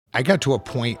I got to a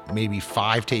point maybe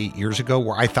 5 to 8 years ago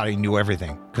where I thought I knew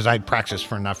everything because I'd practiced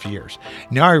for enough years.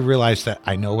 Now I realize that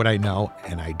I know what I know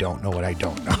and I don't know what I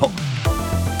don't know.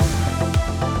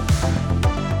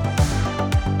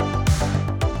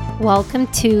 Welcome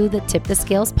to the Tip the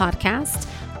Scales podcast,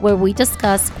 where we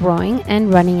discuss growing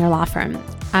and running your law firm.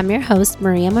 I'm your host,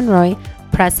 Maria Monroy,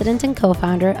 president and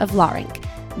co-founder of LawRink.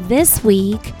 This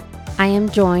week, I am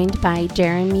joined by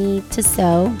Jeremy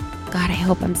Tissot. God, I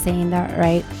hope I'm saying that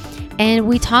right. And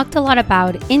we talked a lot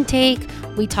about intake.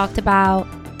 We talked about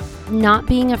not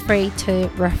being afraid to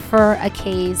refer a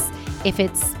case if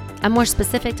it's a more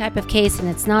specific type of case and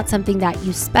it's not something that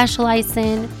you specialize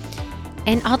in.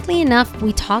 And oddly enough,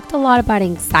 we talked a lot about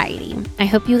anxiety. I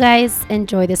hope you guys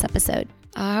enjoy this episode.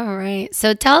 All right.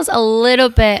 So tell us a little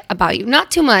bit about you.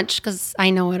 Not too much, because I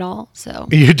know it all. So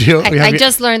You do? I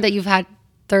just learned that you've had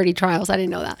 30 trials. I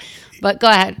didn't know that. But go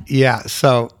ahead. Yeah.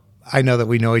 So I know that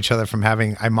we know each other from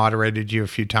I moderated you a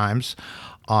few times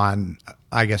on,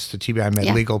 I guess, the TBI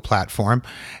Med Legal platform.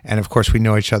 And of course, we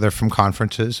know each other from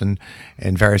conferences and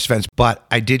various events. But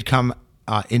I did come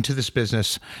into this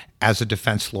business as a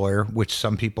defense lawyer, which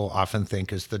some people often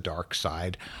think is the dark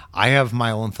side. I have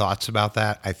my own thoughts about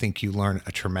that. I think you learn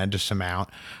a tremendous amount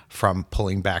from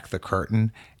pulling back the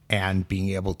curtain and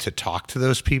being able to talk to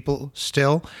those people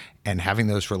still and having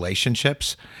those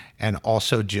relationships, and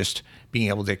also just being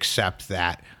able to accept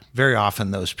that very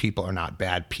often those people are not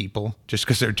bad people just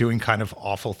because they're doing kind of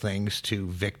awful things to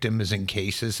victims in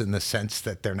cases, in the sense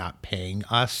that they're not paying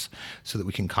us so that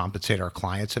we can compensate our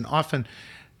clients, and often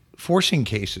forcing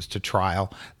cases to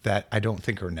trial that I don't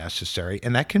think are necessary.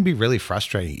 And that can be really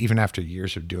frustrating even after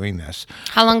years of doing this.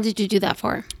 How long did you do that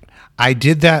for? I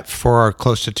did that for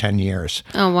close to 10 years.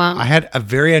 Oh, wow. I had a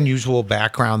very unusual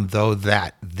background, though,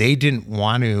 that they didn't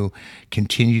want to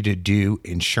continue to do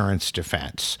insurance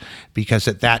defense, because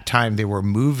at that time they were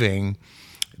moving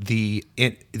the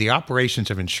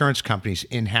operations of insurance companies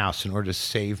in-house in order to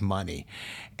save money.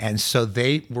 And so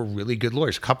they were really good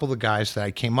lawyers. A couple of the guys that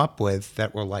I came up with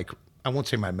that were like, I won't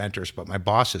say my mentors, but my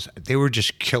bosses, they were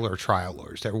just killer trial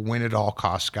lawyers. They were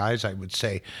win-at-all-costs guys, I would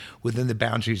say, within the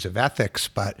boundaries of ethics.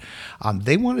 But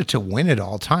they wanted to win at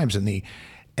all times. And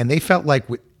they felt like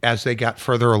as they got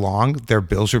further along, their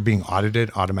bills were being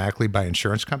audited automatically by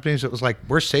insurance companies. It was like,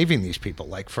 we're saving these people,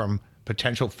 like from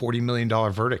potential $40 million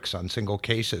verdicts on single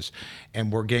cases.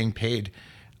 And we're getting paid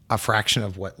a fraction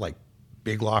of what like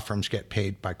big law firms get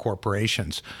paid by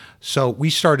corporations. So we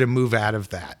started to move out of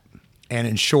that. And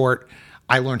in short,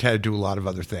 I learned how to do a lot of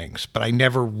other things, but I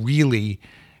never really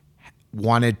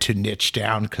wanted to niche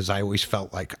down because I always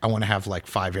felt like I want to have like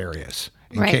 5 areas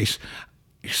in case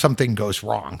something goes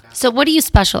wrong. So what do you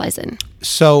specialize in?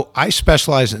 So I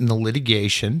specialize in the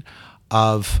litigation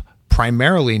of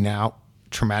primarily now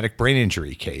traumatic brain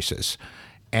injury cases.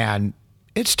 And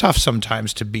it's tough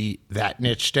sometimes to be that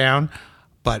niche down,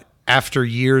 but after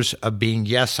years of being,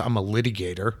 yes, I'm a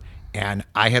litigator, and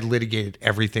I had litigated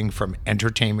everything from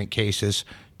entertainment cases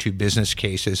to business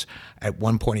cases. At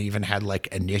one point, I even had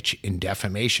like a niche in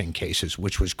defamation cases,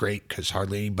 which was great because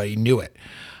hardly anybody knew it.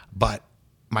 But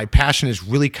my passion has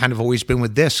really kind of always been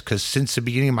with this, because since the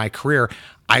beginning of my career,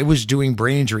 I was doing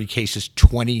brain injury cases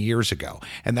 20 years ago.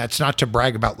 And that's not to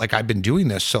brag about like I've been doing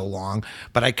this so long,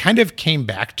 but I kind of came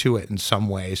back to it in some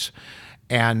ways.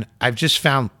 And I've just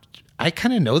found I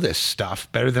kind of know this stuff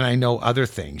better than I know other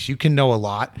things. You can know a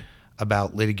lot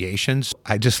about litigations.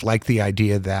 I just like the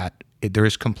idea that there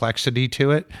is complexity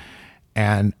to it.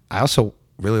 And I also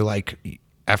really like,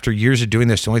 after years of doing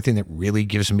this, the only thing that really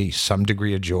gives me some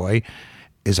degree of joy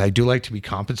is I do like to be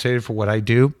compensated for what I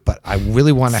do, but I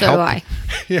really want to help. So do I.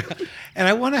 Yeah. And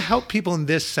I want to help people in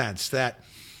this sense, that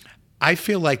I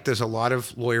feel like there's a lot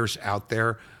of lawyers out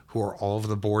there who are all over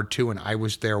the board too, and I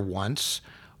was there once,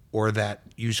 or that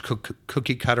use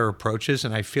cookie cutter approaches.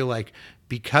 And I feel like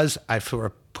because I sort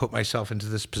of put myself into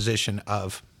this position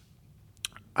of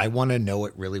I want to know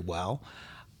it really well,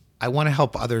 I want to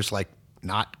help others like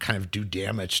not kind of do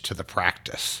damage to the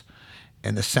practice,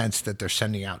 in the sense that they're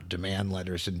sending out demand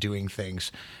letters and doing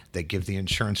things that give the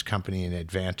insurance company an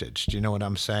advantage. Do you know what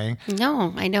I'm saying?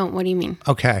 No, I don't. What do you mean?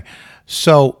 Okay.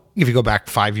 So if you go back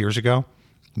 5 years ago,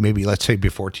 maybe let's say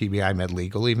before TBI Med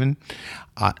Legal even,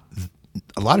 a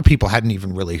lot of people hadn't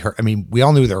even really heard. I mean, we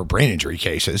all knew there were brain injury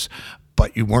cases,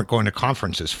 but you weren't going to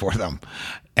conferences for them.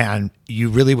 And you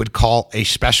really would call a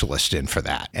specialist in for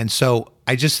that. And so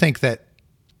I just think that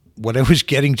what I was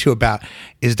getting to about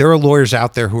is there are lawyers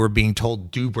out there who are being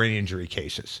told do brain injury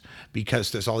cases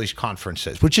because there's all these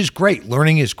conferences, which is great.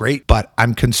 Learning is great, but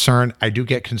I'm concerned. I do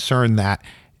get concerned that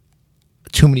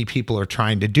too many people are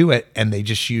trying to do it, and they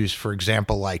just use, for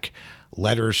example, like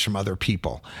letters from other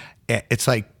people. It's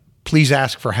like, please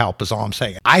ask for help is all I'm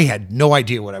saying. I had no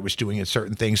idea what I was doing in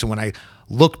certain things. And when I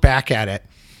look back at it,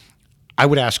 I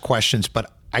would ask questions,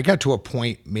 but I got to a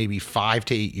point maybe 5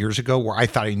 to 8 years ago where I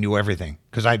thought I knew everything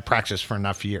because I'd practiced for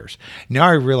enough years. Now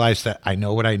I realize that I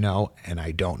know what I know and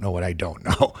I don't know what I don't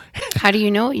know. How do you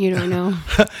know what you don't know?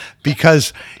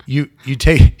 Because you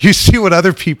see what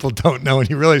other people don't know and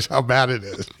you realize how bad it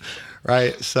is,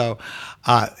 right? So,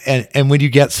 and when you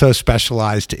get so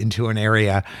specialized into an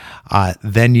area,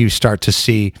 then you start to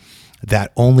see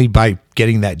that only by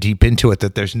getting that deep into it,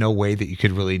 that there's no way that you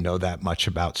could really know that much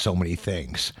about so many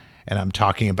things. And I'm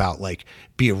talking about like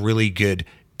be a really good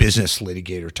business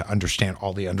litigator to understand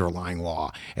all the underlying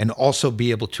law and also be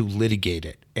able to litigate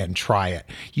it and try it.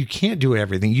 You can't do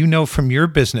everything. You know from your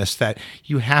business that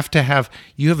you have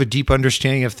a deep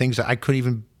understanding of things that I couldn't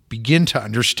even begin to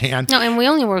understand. No, and we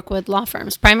only work with law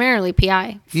firms, primarily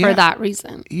PI, for that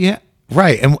reason. Yeah.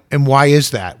 Right. And why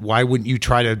is that? Why wouldn't you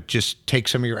try to just take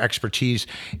some of your expertise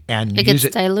and it use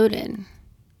gets diluted.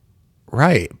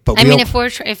 Right. But I mean,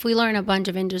 if we learn a bunch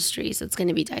of industries, it's going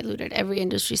to be diluted. Every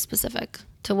industry specific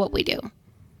to what we do.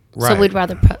 Right. So we'd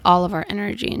rather put all of our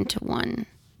energy into one.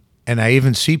 And I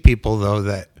even see people, though,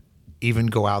 that even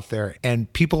go out there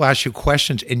and people ask you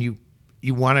questions and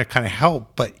you want to kind of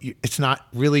help, but it's not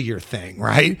really your thing,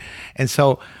 right? And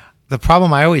so the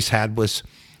problem I always had was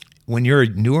when you're a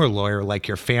newer lawyer, like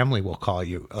your family will call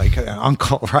you, like an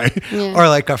uncle, right? Yeah. Or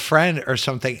like a friend or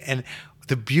something. And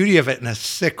the beauty of it in a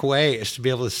sick way is to be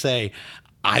able to say,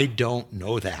 I don't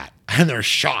know that. And they're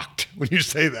shocked when you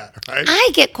say that, right?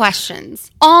 I get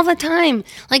questions all the time.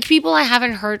 Like people I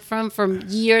haven't heard from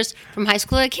years from high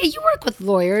school, like, hey, you work with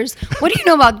lawyers. What do you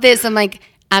know about this? I'm like,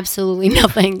 absolutely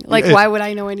nothing. Like, why would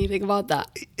I know anything about that?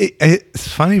 It's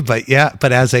funny, but yeah,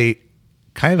 but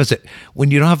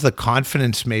when you don't have the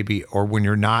confidence maybe, or when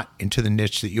you're not into the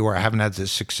niche that you are, haven't had the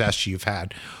success you've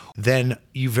had, then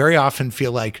you very often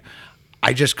feel like,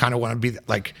 I just kind of want to be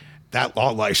like, that law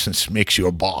license makes you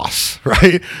a boss,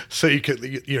 right? So you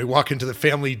could walk into the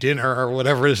family dinner or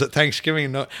whatever it is at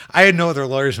Thanksgiving. I had no other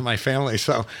lawyers in my family.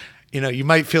 So, you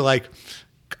might feel like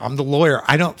I'm the lawyer.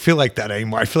 I don't feel like that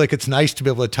anymore. I feel like it's nice to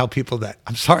be able to tell people that,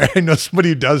 I'm sorry, I know somebody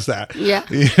who does that.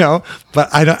 Yeah. But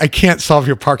I can't solve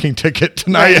your parking ticket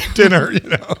tonight at dinner,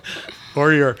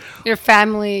 or your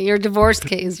family, your divorce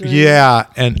case. Right? Yeah.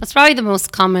 And that's probably the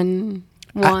most common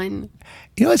one.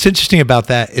 What's interesting about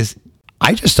that is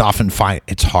I just often find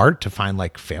it's hard to find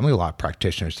like family law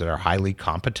practitioners that are highly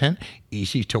competent,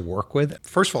 easy to work with.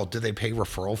 First of all, do they pay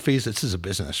referral fees? This is a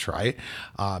business, right?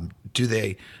 Do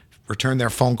they return their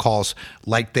phone calls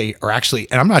like they are actually,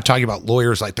 and I'm not talking about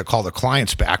lawyers like to call the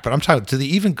clients back, but I'm talking, do they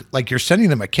even, like you're sending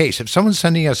them a case. If someone's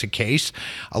sending us a case,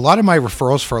 a lot of my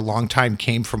referrals for a long time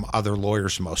came from other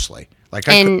lawyers mostly.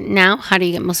 Now, how do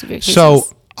you get most of your cases? So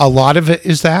a lot of it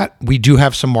is that we do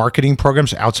have some marketing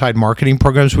programs, outside marketing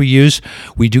programs we use.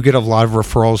 We do get a lot of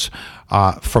referrals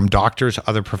from doctors,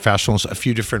 other professionals, a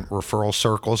few different referral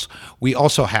circles. We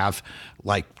also have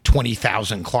like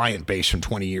 20,000 client base from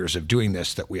 20 years of doing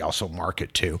this that we also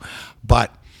market to.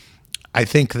 But I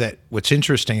think that what's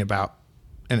interesting about,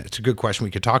 and it's a good question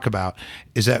we could talk about,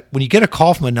 is that when you get a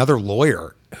call from another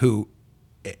lawyer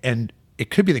and it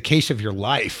could be the case of your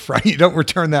life, right? You don't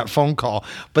return that phone call,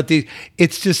 but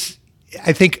it's just,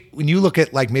 I think when you look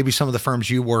at like maybe some of the firms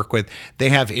you work with, they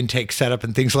have intake set up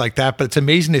and things like that, but it's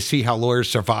amazing to see how lawyers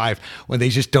survive when they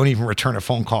just don't even return a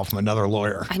phone call from another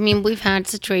lawyer. I mean, we've had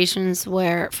situations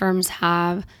where firms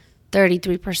have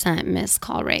 33% missed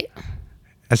call rate.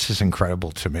 That's just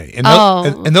incredible to me.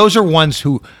 And those are ones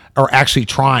who are actually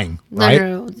trying, right?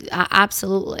 No,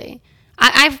 absolutely.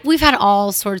 We've had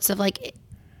all sorts of like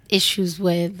issues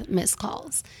with missed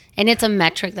calls, and it's a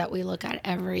metric that we look at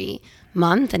every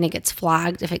month, and it gets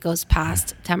flagged if it goes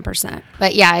past 10%.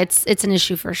 But yeah, it's an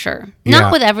issue for sure.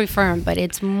 Not with every firm, but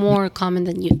it's more common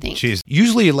than you think. Jeez.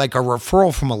 Usually like a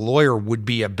referral from a lawyer would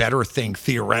be a better thing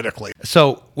theoretically.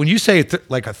 So when you say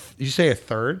you say a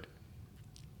third?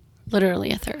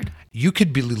 Literally a third. You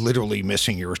could be literally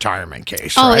missing your retirement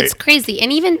case, right? Oh, it's crazy.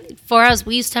 And even for us,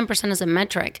 we use 10% as a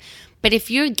metric. But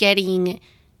if you're getting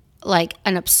like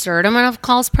an absurd amount of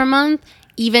calls per month,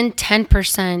 even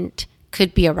 10%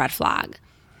 could be a red flag.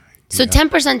 So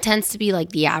 10% tends to be like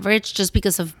the average just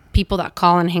because of people that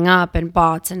call and hang up and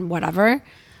bots and whatever.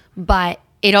 But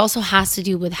it also has to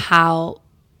do with how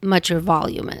much your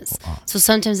volume is. So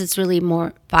sometimes it's really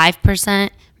more 5%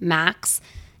 max.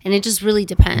 And it just really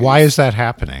depends. Why is that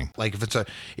happening? Like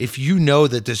if you know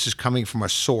that this is coming from a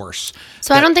source.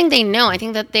 So I don't think they know. I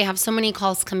think that they have so many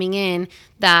calls coming in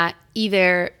that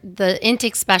either the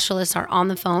intake specialists are on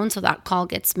the phone, so that call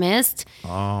gets missed.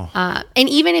 And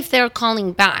even if they're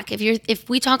calling back, if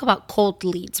we talk about cold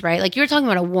leads, right? Like you're talking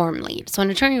about a warm lead. So an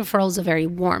attorney referral is a very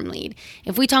warm lead.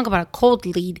 If we talk about a cold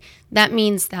lead, that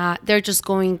means that they're just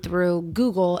going through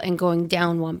Google and going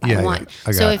down one by one.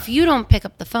 So if you don't pick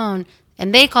up the phone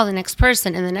and they call the next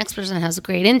person and the next person has a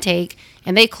great intake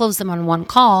and they close them on one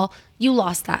call, you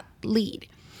lost that lead.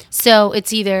 So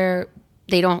it's either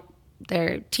their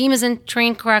team isn't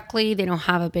trained correctly, they don't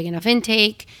have a big enough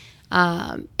intake,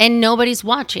 and nobody's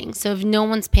watching. So if no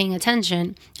one's paying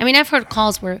attention, I mean, I've heard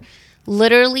calls where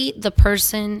literally the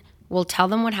person will tell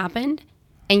them what happened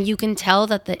and you can tell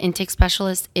that the intake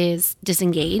specialist is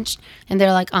disengaged and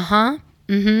they're like,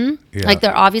 like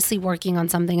they're obviously working on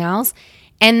something else.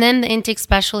 And then the intake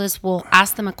specialist will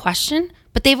ask them a question,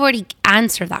 but they've already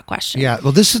answered that question. Yeah,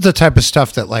 well, this is the type of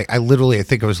stuff that, like, I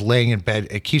think I was laying in bed.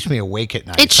 It keeps me awake at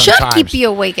night. It should keep you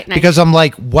awake at night. Because I'm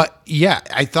like, what? Yeah,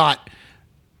 I thought,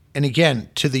 and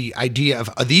again, to the idea of,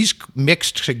 are these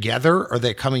mixed together or are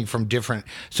they coming from different?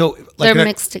 So like, they're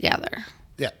mixed together.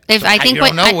 Yeah. I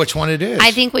don't know which one it is.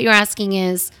 I think what you're asking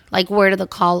is, like, where did the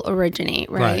call originate,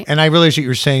 right? And I realize that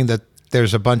you're saying that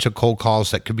there's a bunch of cold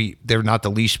calls that they're not the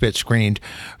least bit screened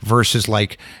versus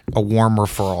like a warm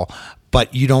referral.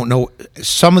 But you don't know,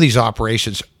 some of these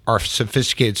operations are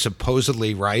sophisticated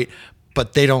supposedly, right?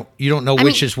 But you don't know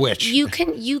which is which. You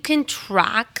can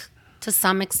track to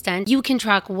some extent. You can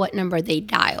track what number they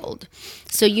dialed.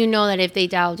 So you know that if they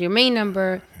dialed your main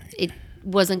number, it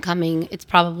wasn't coming, it's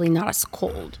probably not as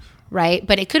cold, right?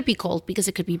 But it could be cold because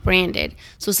it could be branded.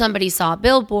 So somebody saw a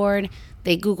billboard,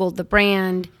 they Googled the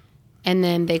brand, and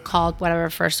then they called whatever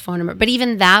first phone number. But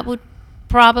even that would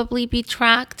probably be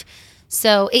tracked.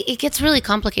 So it gets really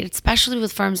complicated, especially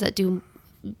with firms that do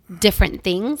different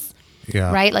things,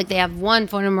 right? Like they have one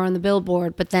phone number on the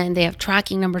billboard, but then they have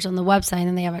tracking numbers on the website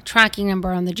and they have a tracking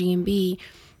number on the GMB.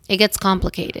 It gets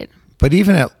complicated. But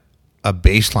even at a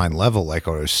baseline level, like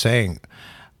I was saying,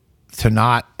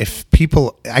 I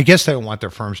guess they don't want their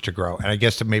firms to grow. And I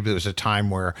guess that maybe there was a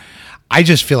time where I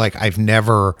just feel like I've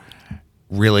never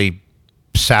really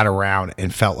sat around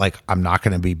and felt like I'm not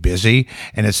going to be busy.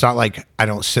 And it's not like I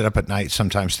don't sit up at night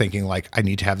sometimes thinking like I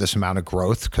need to have this amount of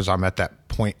growth because I'm at that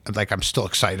point, like I'm still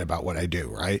excited about what I do,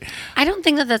 right? I don't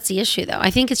think that that's the issue though.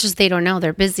 I think it's just they don't know.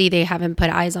 They're busy. They haven't put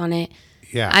eyes on it.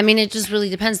 Yeah. I mean, it just really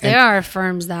depends. There are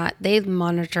firms that they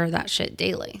monitor that shit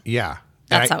daily. Yeah.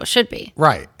 That's how it should be.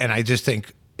 Right. And I just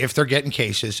think if they're getting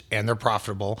cases and they're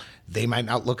profitable, they might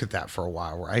not look at that for a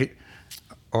while, right?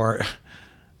 Or...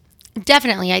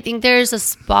 Definitely. I think there's a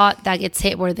spot that gets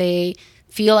hit where they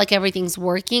feel like everything's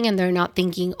working and they're not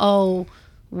thinking, oh,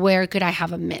 where could I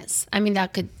have a miss? I mean,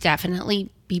 that could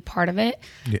definitely be part of it.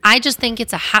 Yeah. I just think it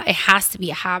has to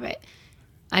be a habit.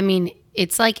 I mean,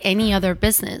 it's like any other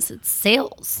business. It's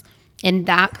sales. And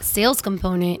that sales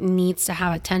component needs to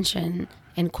have attention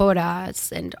and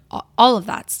quotas and all of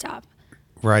that stuff.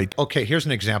 Right. Okay, here's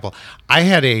an example. I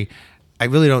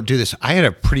really don't do this. I had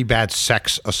a pretty bad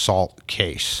sex assault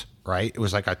case. Right? It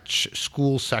was like a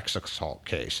school sex assault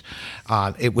case.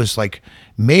 It was like,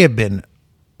 may have been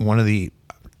I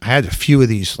had a few of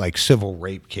these like civil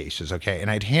rape cases. Okay.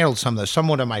 And I'd handled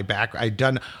somewhat of my back. I'd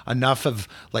done enough of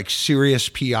like serious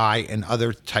PI and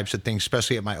other types of things,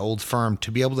 especially at my old firm,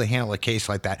 to be able to handle a case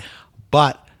like that.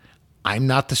 But I'm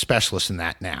not the specialist in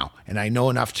that now. And I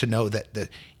know enough to know that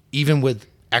even with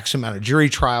X amount of jury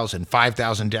trials and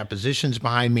 5,000 depositions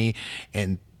behind me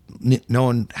and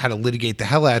knowing how to litigate the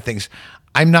hell out of things,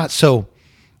 I'm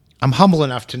humble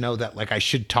enough to know that like I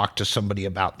should talk to somebody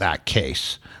about that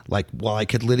case. Like, well, I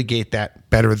could litigate that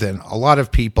better than a lot of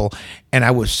people. And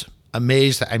I was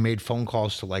amazed that I made phone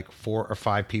calls to like 4 or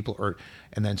 5 people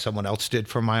and then someone else did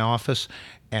from my office.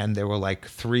 And there were like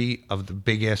 3 of the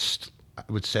biggest, I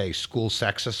would say, school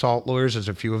sex assault lawyers. There's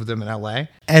a few of them in LA.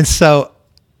 And so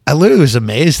I literally was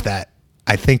amazed that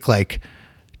I think like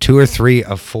 2 or 3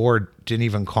 of 4 didn't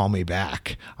even call me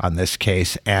back on this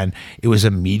case. And it was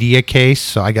a media case,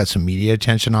 so I got some media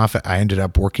attention off it. I ended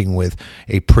up working with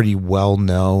a pretty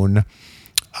well-known,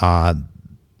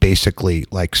 basically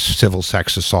like civil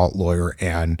sex assault lawyer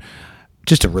and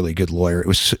just a really good lawyer. It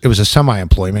was a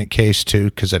semi-employment case too,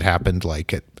 because it happened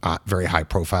like at very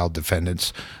high-profile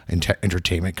defendants'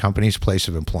 entertainment companies' place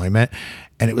of employment,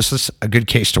 and it was just a good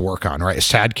case to work on. Right, a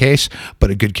sad case, but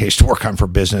a good case to work on for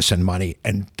business and money.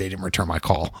 And they didn't return my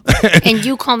call. And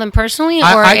you called them personally,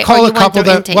 or I called a couple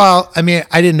of them. Well, I mean,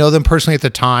 I didn't know them personally at the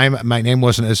time. My name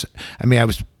wasn't as. I mean,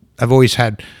 I've always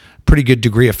had pretty good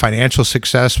degree of financial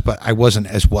success, but I wasn't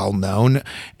as well known.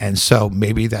 And so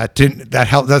maybe that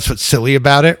helped. That's what's silly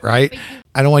about it, right?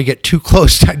 I don't want to get too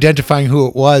close to identifying who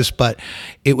it was, but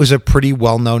it was a pretty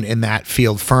well-known in that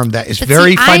field firm that is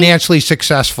very financially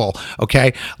successful.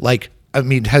 Okay. Like, I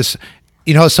mean,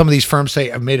 some of these firms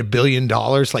say I've made $1 billion.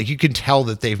 Like, you can tell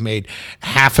that they've made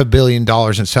 $500 million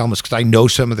in settlements, because I know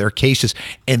some of their cases,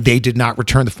 and they did not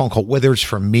return the phone call, whether it's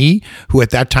from me, who at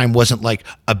that time wasn't like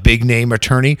a big name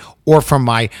attorney, or from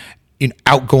my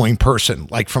outgoing person,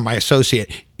 like from my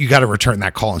associate. You got to return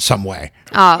that call in some way.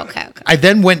 Oh, okay. I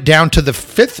then went down to the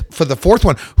fourth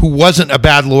one, who wasn't a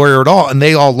bad lawyer at all, and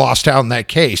they all lost out in that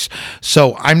case.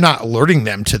 So I'm not alerting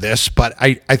them to this, but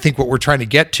I think what we're trying to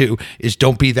get to is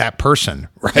don't be that person,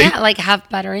 right? Yeah, like have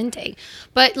better intake.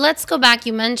 But let's go back.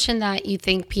 You mentioned that you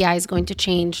think PI is going to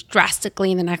change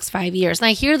drastically in the next 5 years. And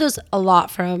I hear those a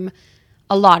lot from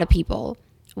a lot of people.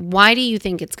 Why do you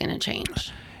think it's going to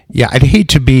change? Yeah, I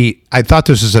thought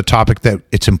this is a topic that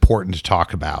it's important to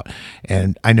talk about.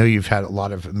 And I know you've had a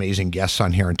lot of amazing guests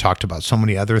on here and talked about so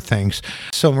many other things.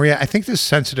 So Maria, I think this is a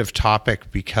sensitive topic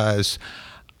because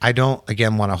I don't,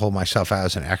 again, want to hold myself out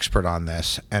as an expert on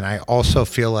this. And I also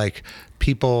feel like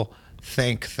people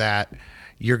think that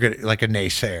you're going to, like a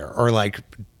naysayer or like,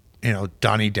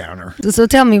 Donnie Downer. So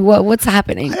tell me what's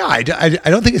happening. I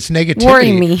don't think it's negativity.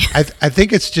 Worry me. I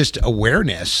think it's just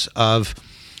awareness of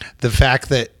the fact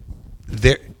that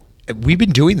we've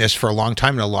been doing this for a long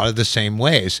time in a lot of the same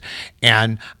ways.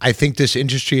 And I think this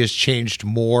industry has changed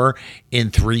more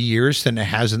in 3 years than it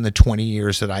has in the 20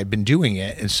 years that I've been doing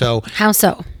it. And so, how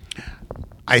so?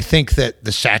 I think that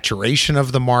the saturation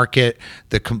of the market,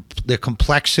 the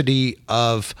complexity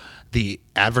of the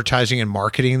advertising and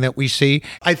marketing that we see,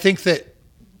 I think that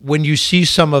when you see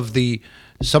some of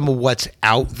what's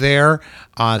out there,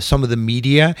 some of the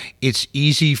media, it's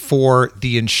easy for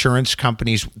the insurance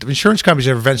companies. The insurance companies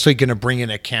are eventually going to bring in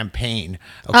a campaign.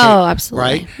 Okay? Oh, absolutely.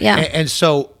 Right? Yeah. And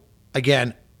so,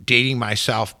 again, dating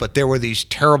myself, but there were these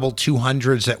terrible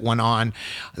 200s that went on.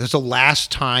 There's the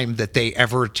last time that they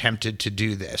ever attempted to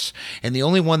do this. And the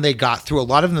only one they got through, a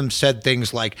lot of them said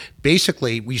things like,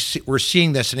 basically, we're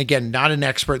seeing this. And again, not an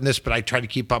expert in this, but I try to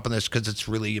keep up on this because it's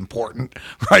really important,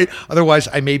 right? Otherwise,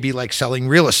 I may be like selling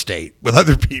real estate with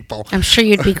other people. I'm sure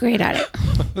you'd be great at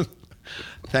it.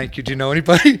 Thank you. Do you know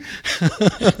anybody?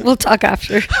 We'll talk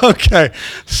after. Okay.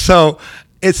 So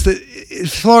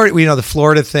it's Florida. We know the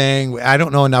Florida thing. I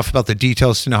don't know enough about the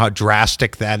details to know how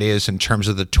drastic that is in terms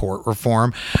of the tort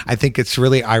reform. I think it's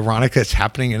really ironic that it's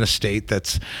happening in a state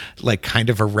that's like kind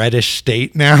of a reddish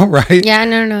state now, right? Yeah,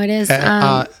 no, it is.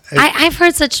 I've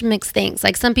heard such mixed things.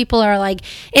 Like some people are like,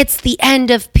 it's the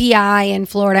end of PI in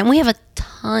Florida. And we have a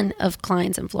ton of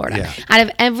clients in Florida. Yeah. Out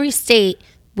of every state,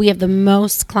 we have the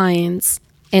most clients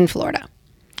in Florida.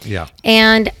 Yeah.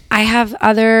 And I have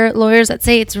other lawyers that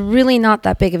say it's really not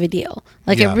that big of a deal.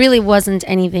 Like it really wasn't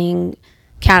anything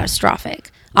catastrophic.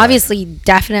 Right. Obviously,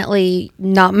 definitely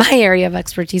not my area of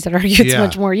expertise. I'd argue it's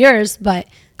much more yours, but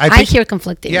I hear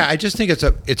conflicting. Yeah, I just think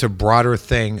it's a broader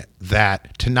thing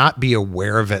that to not be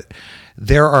aware of it.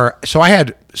 So I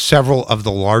had several of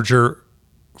the larger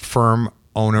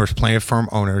plaintiff firm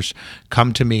owners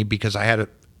come to me because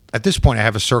at this point, I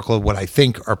have a circle of what I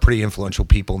think are pretty influential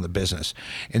people in the business.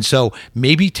 And so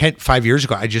maybe 5 years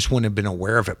ago, I just wouldn't have been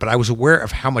aware of it, but I was aware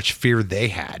of how much fear they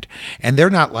had. And they're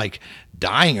not like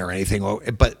dying or anything,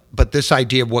 but this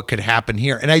idea of what could happen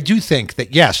here. And I do think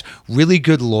that, yes, really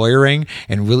good lawyering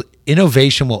and really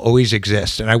innovation will always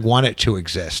exist, and I want it to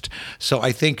exist. So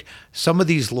I think some of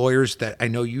these lawyers that I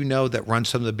know that run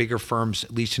some of the bigger firms,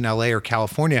 at least in LA or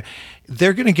California,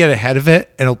 they're going to get ahead of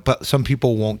it, but some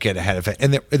people won't get ahead of it.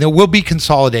 And there will be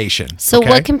consolidation. So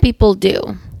what can people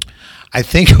do? I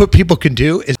think what people can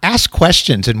do is ask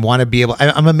questions and want to be able.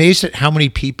 I'm amazed at how many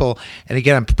people, and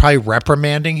again, I'm probably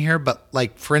reprimanding here, but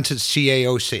like, for instance,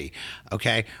 CAOC,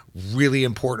 okay, really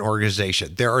important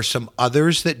organization. There are some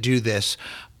others that do this,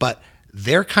 but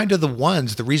they're kind of the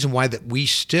reason why that we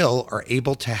still are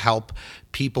able to help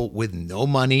people with no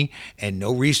money and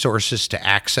no resources to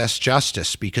access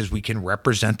justice because we can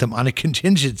represent them on a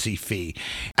contingency fee.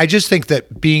 I just think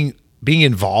that being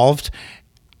involved,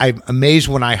 I'm amazed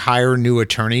when I hire new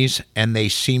attorneys and they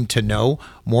seem to know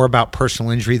more about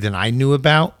personal injury than I knew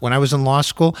about when I was in law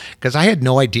school, because I had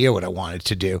no idea what I wanted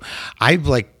to do.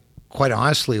 I quite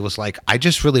honestly was like, I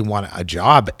just really want a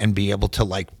job and be able to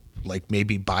like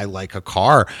maybe buy like a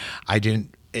car. But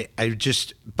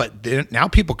now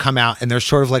people come out and they're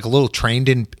sort of like a little trained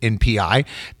in PI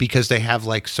because they have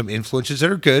like some influences that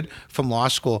are good from law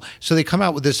school. So they come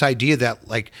out with this idea that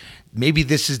like, maybe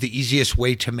this is the easiest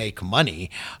way to make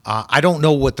money. I don't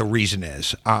know what the reason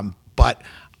is, but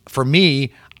for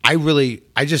me, I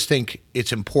just think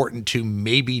it's important to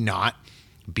maybe not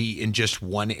be in just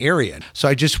one area. So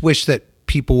I just wish that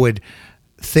people would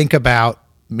think about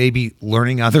maybe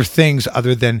learning other things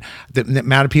other than the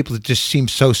amount of people that just seem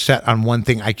so set on one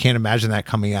thing. I can't imagine that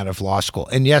coming out of law school.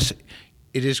 And yes,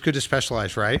 it is good to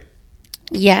specialize, right?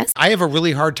 Yes. I have a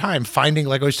really hard time finding,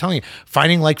 like I was telling you,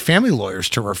 finding like family lawyers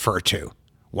to refer to.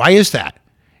 Why is that?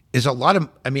 Is a lot of,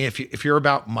 I mean, if you're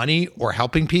about money or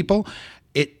helping people,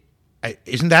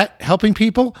 isn't that helping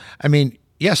people? I mean,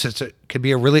 yes, it could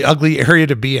be a really ugly area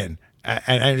to be in.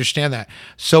 And I understand that.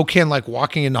 So can like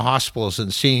walking into hospitals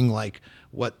and seeing like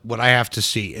what I have to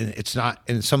see, and it's not,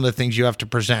 and some of the things you have to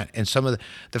present, and some of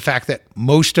the fact that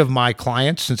most of my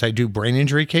clients, since I do brain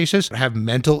injury cases, have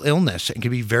mental illness and can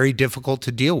be very difficult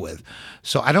to deal with.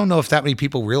 So I don't know if that many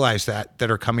people realize that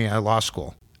are coming out of law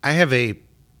school. I have a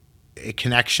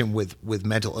connection with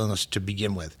mental illness to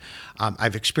begin with.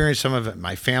 I've experienced some of it in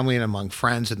my family and among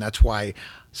friends, and that's why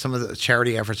some of the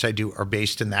charity efforts I do are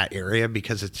based in that area,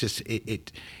 because it's just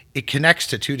it connects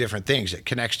to two different things. It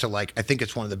connects to, like, I think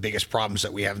it's one of the biggest problems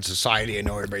that we have in society. I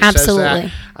know everybody says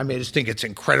that. I mean, I just think it's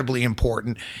incredibly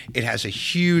important. It has a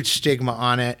huge stigma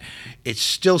on it. It's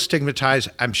still stigmatized.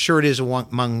 I'm sure it is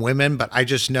among women, but I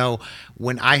just know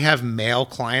when I have male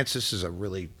clients, this is a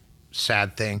really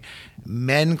sad thing.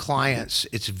 Men clients,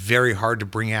 it's very hard to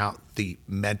bring out the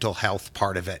mental health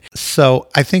part of it. So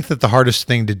I think that the hardest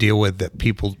thing to deal with that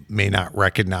people may not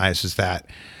recognize is that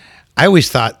I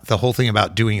always thought the whole thing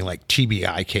about doing like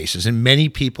TBI cases, and many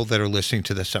people that are listening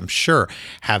to this, I'm sure,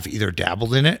 have either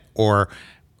dabbled in it or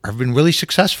have been really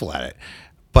successful at it.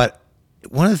 But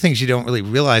one of the things you don't really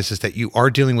realize is that you are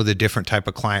dealing with a different type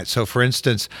of client. So for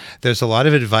instance, there's a lot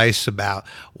of advice about,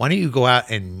 why don't you go out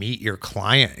and meet your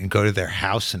client and go to their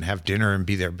house and have dinner and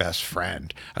be their best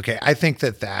friend? Okay, I think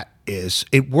that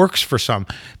it works for some,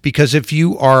 because if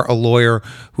you are a lawyer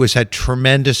who has had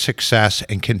tremendous success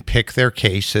and can pick their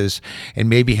cases and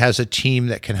maybe has a team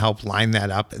that can help line that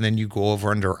up, and then you go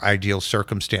over under ideal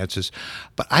circumstances.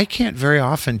 But I can't very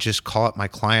often just call up my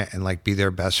client and like be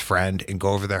their best friend and go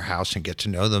over their house and get to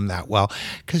know them that well,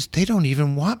 because they don't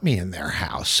even want me in their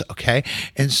house, okay?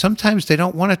 And sometimes they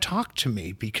don't want to talk to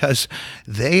me because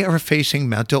they are facing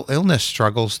mental illness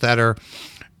struggles that are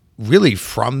really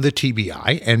from the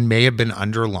TBI and may have been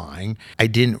underlying. I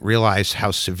didn't realize how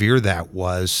severe that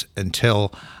was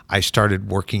until I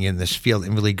started working in this field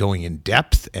and really going in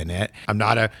depth in it. I'm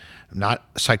not a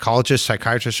psychologist,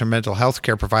 psychiatrist, or mental health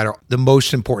care provider. The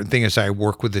most important thing is I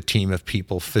work with a team of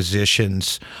people,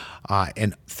 physicians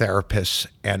and therapists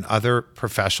and other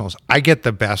professionals. I get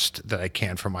the best that I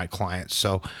can for my clients.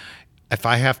 So if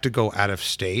I have to go out of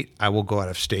state, I will go out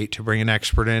of state to bring an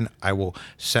expert in. I will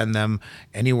send them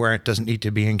anywhere. It doesn't need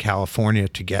to be in California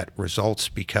to get results,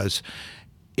 because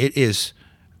it is,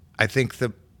 I think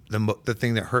the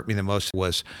thing that hurt me the most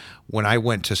was when I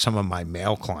went to some of my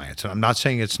male clients. And I'm not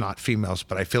saying it's not females,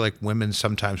 but I feel like women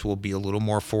sometimes will be a little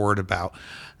more forward about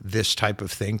this type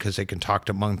of thing because they can talk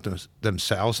among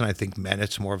themselves. And I think men,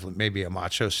 it's more of maybe a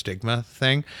macho stigma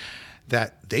thing,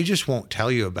 that they just won't tell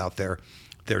you about their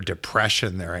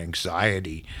depression, their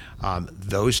anxiety,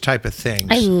 those type of things.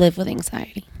 I live with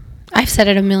anxiety. I've said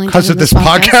it a million times. Because of this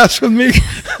podcast with me?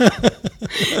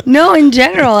 No, in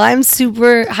general, I'm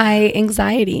super high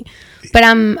anxiety, but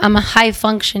I'm a high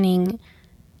functioning.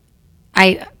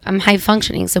 I'm high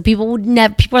functioning. So people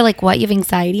are like, "What? You have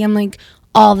anxiety?" I'm like,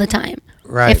 all the time.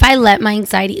 Right. If I let my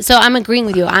anxiety, so I'm agreeing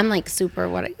with you. I'm like super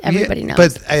what everybody knows.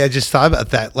 But I just thought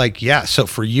about that. Like, yeah. So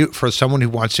for someone who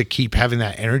wants to keep having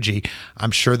that energy,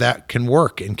 I'm sure that can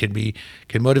work and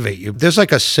can motivate you. There's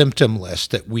like a symptom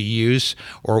list that we use,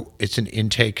 or it's an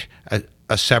intake,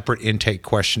 a separate intake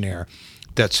questionnaire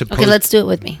that's supposed. Okay, let's do it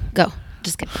with me. Go.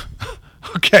 Just kidding.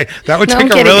 Okay, that would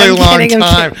take a really long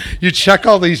time. You check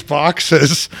all these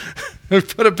boxes.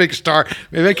 Put a big star.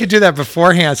 Maybe I could do that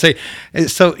beforehand. Say,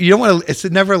 so you don't want to. It's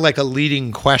never like a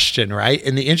leading question, right?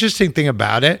 And the interesting thing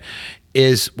about it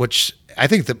is, which I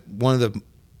think that one of the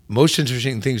most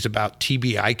interesting things about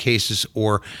TBI cases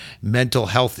or mental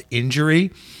health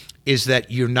injury is that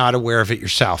you're not aware of it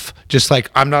yourself. Just like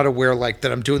I'm not aware, like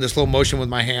that I'm doing this little motion with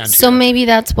my hand. So maybe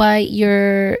that's why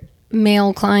your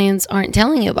male clients aren't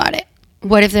telling you about it.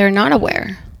 What if they're not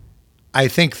aware? I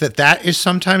think that is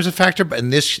sometimes a factor, but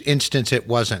in this instance, it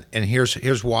wasn't. And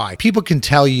here's why. People can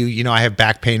tell you, I have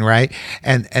back pain, right?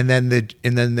 And then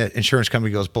the insurance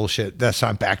company goes, bullshit, that's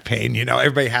not back pain.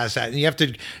 Everybody has that. And you have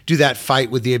to do that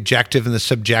fight with the objective and the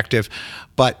subjective.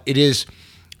 But it is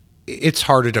it's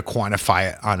harder to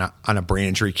quantify it on a brain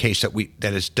injury case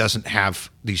that doesn't have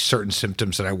these certain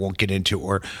symptoms that I won't get into,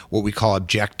 or what we call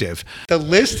objective. The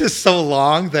list is so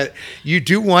long that you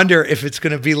do wonder if it's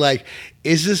going to be like,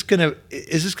 is this going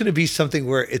to be something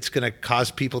where it's going to cause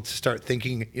people to start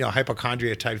thinking,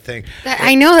 hypochondria type thing?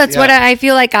 I know that's what I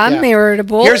feel like. I'm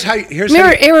irritable.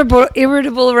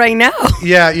 Irritable right now.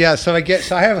 Yeah. So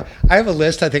I have a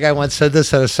list. I think I once said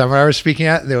this at a seminar I was speaking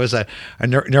at. There was a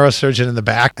neurosurgeon in the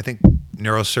back. I think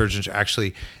neurosurgeons are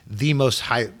actually the most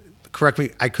high. Correct me,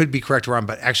 I could be correct or wrong,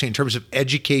 but actually in terms of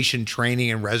education, training,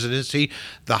 and residency,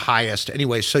 the highest.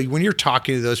 Anyway, so when you're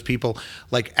talking to those people,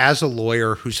 like as a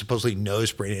lawyer who supposedly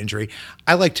knows brain injury,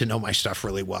 I like to know my stuff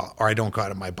really well, or I don't go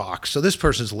out of my box. So this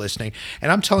person's listening,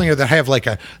 and I'm telling her that I have like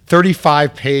a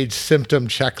 35-page symptom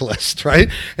checklist, right?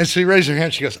 And so she raises her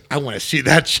hand, she goes, I want to see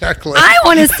that checklist. I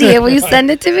want to see it. Will you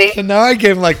send it to me? So now I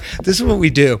gave him this is what we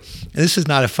do. And this is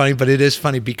not funny, but it is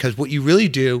funny because what you really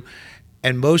do,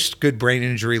 and most good brain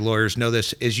injury lawyers know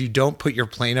this, is you don't put your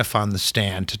plaintiff on the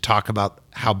stand to talk about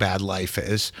how bad life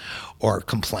is or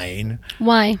complain.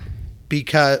 Why?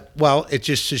 Because, it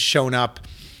just has shown up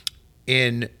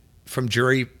from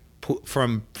jury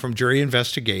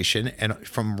investigation and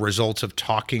from results of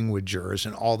talking with jurors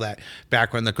and all that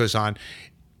background that goes on.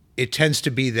 It tends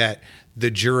to be that the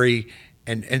jury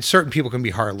and certain people can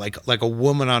be hard, like a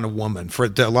woman on a woman.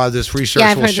 A lot of this research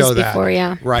I've will heard show this that. Before,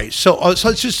 yeah. Right. So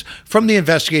it's just from the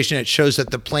investigation, it shows that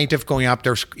the plaintiff going up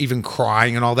there, even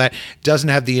crying and all that, doesn't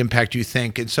have the impact you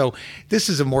think. And so this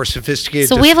is a more sophisticated.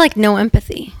 So we have no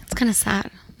empathy. It's kind of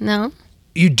sad. No.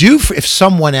 You do if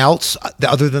someone else,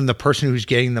 other than the person who's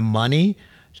getting the money,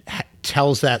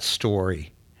 tells that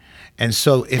story. And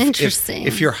so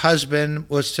if your husband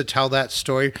was to tell that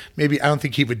story, maybe I don't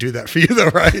think he would do that for you though,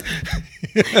 right?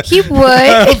 He would.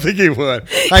 I don't think he would.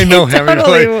 I know him.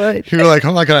 Totally would. He was like,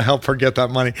 I'm not going to help her get that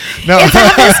money. No. It's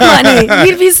not his money.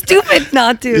 You'd be stupid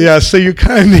not to. Yeah, so you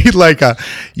kind of need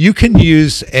you can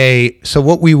use so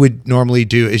what we would normally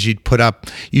do is you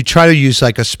try to use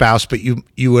a spouse, but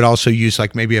you would also use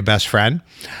maybe a best friend,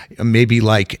 maybe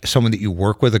someone that you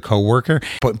work with, a coworker.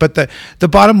 But the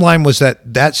bottom line was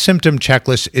that symptom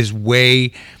checklist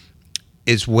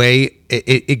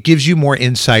it gives you more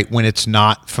insight when it's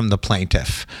not from the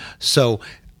plaintiff. So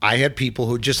I had people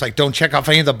who just don't check off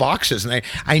any of the boxes, and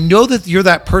I know that you're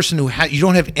that person who you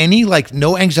don't have any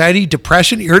no anxiety,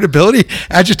 depression, irritability,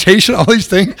 agitation, all these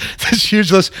things. This huge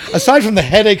list, aside from the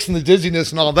headaches and the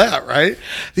dizziness and all that, right?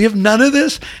 You have none of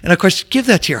this, and of course, give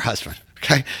that to your husband.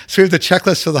 Okay, so we have the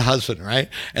checklist for the husband, right,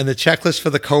 and the checklist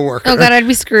for the coworker. Oh God, I'd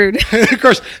be screwed. And of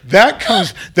course, that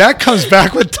comes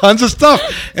back with tons of stuff.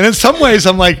 And in some ways,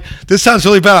 I'm like, this sounds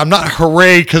really bad. I'm not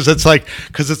hooray because it's going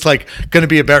to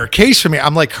be a better case for me.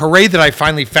 I'm like, hooray that I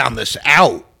finally found this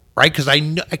out, right? Because I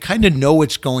kind of know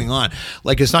what's going on.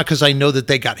 It's not because I know that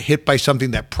they got hit by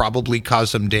something that probably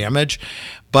caused them damage,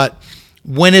 but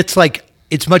when it's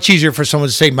it's much easier for someone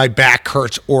to say my back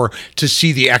hurts or to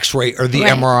see the x-ray or the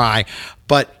MRI.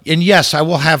 And yes, I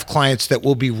will have clients that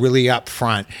will be really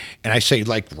upfront, and I say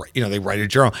they write a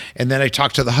journal, and then I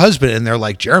talk to the husband and they're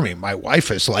like, Jeremy, my wife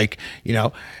is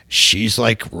she's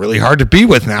really hard to be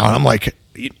with now. And I'm like,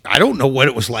 I don't know what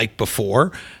it was like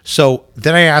before. So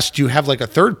then I asked, do you have a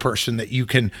third person that you're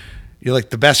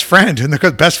the best friend? And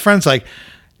the best friend's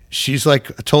she's a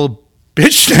total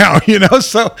bitch now,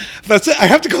 so that's it. I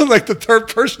have to go the third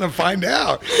person to find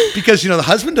out because, the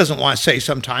husband doesn't want to say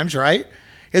sometimes, right?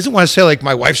 He doesn't want to say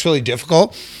my wife's really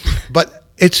difficult, but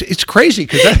it's crazy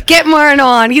because get Martin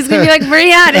on. He's going to be like,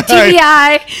 Maria, the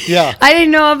TBI. Yeah. I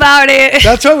didn't know about it.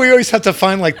 That's why we always have to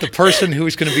find the person who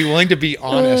is going to be willing to be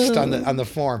honest on the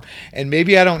form. And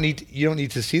maybe you don't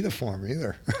need to see the form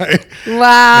either, right?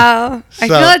 Wow. I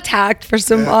feel attacked for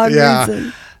some odd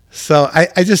reason. So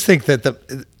I just think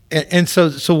that And so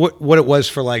what it was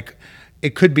for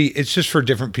it's just for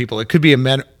different people. It could be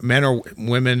men or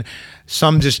women.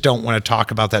 Some just don't want to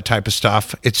talk about that type of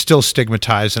stuff. It's still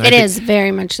stigmatized. And it is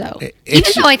very much so.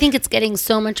 Even though I think it's getting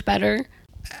so much better.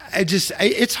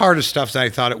 It's harder stuff than I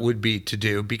thought it would be to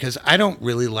do because I don't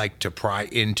really like to pry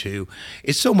into.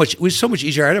 It was so much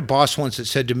easier. I had a boss once that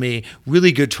said to me,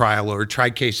 really good trial lawyer,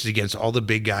 tried cases against all the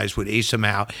big guys, would ace them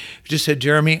out. Just said,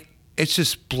 Jeremy, it's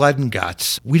just blood and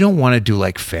guts. We don't want to do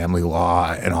family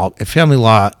law and all. Family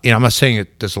law, I'm not saying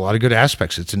there's a lot of good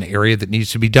aspects. It's an area that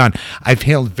needs to be done. I've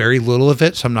handled very little of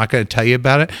it, so I'm not going to tell you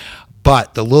about it.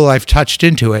 But the little I've touched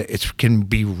into it, it can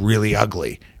be really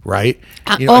ugly, right?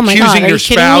 Oh my God, accusing are your you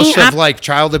kidding me? spouse of like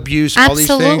child abuse, all these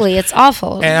things. Absolutely, it's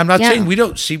awful. And I'm not Yeah.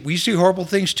 saying we see horrible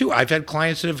things too. I've had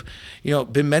clients that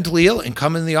have, been mentally ill and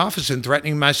come in the office and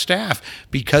threatening my staff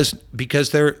because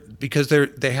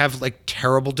they have like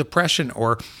terrible depression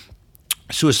or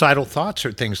suicidal thoughts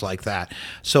or things like that.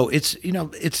 So it's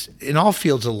in all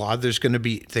fields of law, there's going to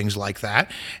be things like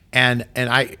that. And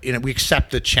we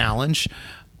accept the challenge,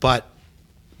 but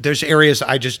there's areas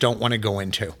I just don't want to go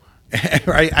into.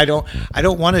 Right? I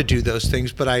don't want to do those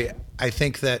things, but I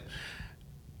think that,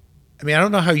 I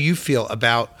don't know how you feel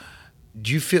about,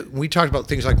 we talked about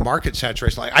things like market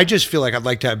saturation. Like, I just feel like I'd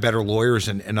like to have better lawyers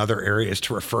in other areas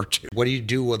to refer to. What do you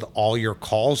do with all your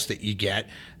calls that you get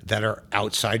that are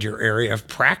outside your area of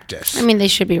practice? They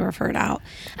should be referred out.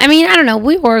 I don't know.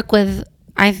 We work with,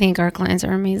 I think our clients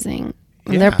are amazing.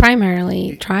 Yeah. They're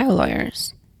primarily trial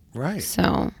lawyers. Right.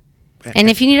 So, and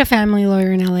if you need a family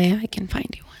lawyer in LA, I can find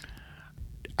you one.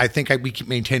 I think we can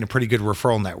maintain a pretty good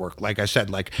referral network. Like I said,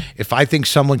 like if I think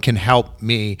someone can help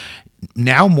me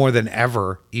now more than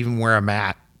ever, even where I'm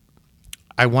at,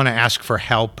 I want to ask for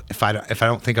help if I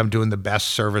don't think I'm doing the best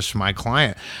service for my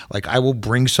client. Like, I will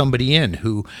bring somebody in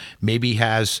who maybe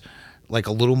has like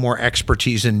a little more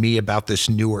expertise than me about this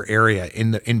newer area.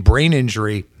 In brain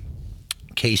injury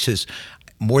cases,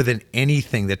 more than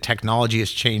anything, the technology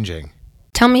is changing.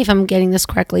 Tell me if I'm getting this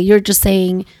correctly. You're just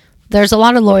saying there's a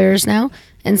lot of lawyers now,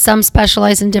 and some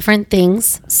specialize in different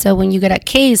things. So when you get a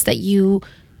case that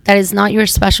is not your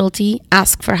specialty,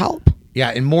 ask for help. Yeah,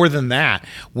 and more than that,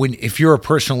 if you're a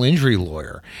personal injury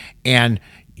lawyer and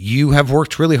you have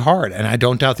worked really hard, and I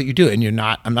don't doubt that you do, and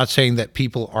I'm not saying that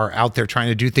people are out there trying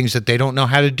to do things that they don't know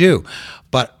how to do,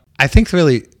 but I think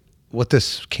really what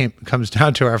this comes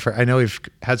down to, I know we've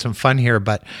had some fun here,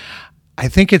 but I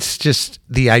think it's just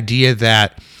the idea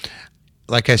that,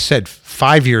 like I said,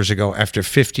 5 years ago, after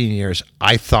 15 years,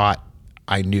 I thought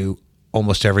I knew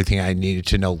almost everything I needed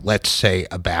to know, let's say,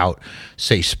 about,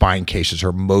 say, spine cases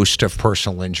or most of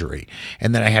personal injury.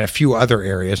 And then I had a few other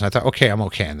areas, and I thought, okay, I'm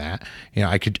okay in that.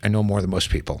 I know more than most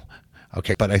people.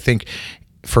 Okay. But I think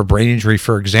for brain injury,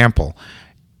 for example,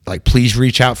 like, please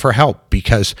reach out for help,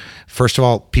 because first of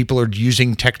all, people are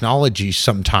using technologies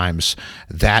sometimes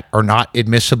that are not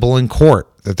admissible in court,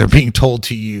 that they're being told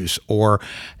to use, or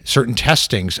certain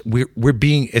testings.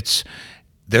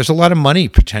 There's a lot of money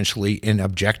potentially in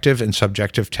objective and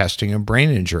subjective testing of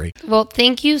brain injury. Well,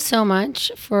 thank you so much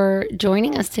for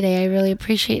joining us today. I really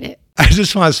appreciate it. I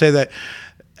just want to say that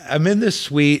I'm in this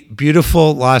sweet,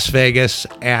 beautiful Las Vegas,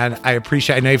 and I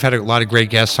know you've had a lot of great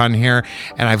guests on here,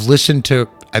 and I've listened to,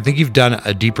 I think you've done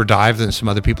a deeper dive than some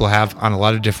other people have on a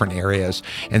lot of different areas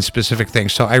and specific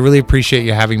things. So I really appreciate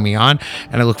you having me on,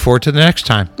 and I look forward to the next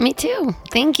time. Me too.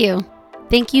 Thank you.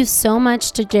 Thank you so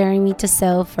much to Jeremy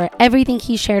Tissot for everything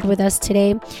he shared with us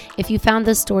today. If you found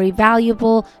this story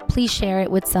valuable, please share it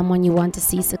with someone you want to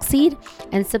see succeed,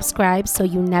 and subscribe so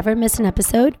you never miss an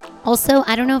episode. Also,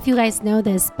 I don't know if you guys know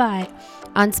this, but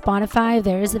on Spotify,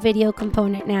 there is a video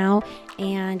component now,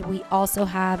 and we also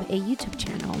have a YouTube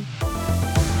channel.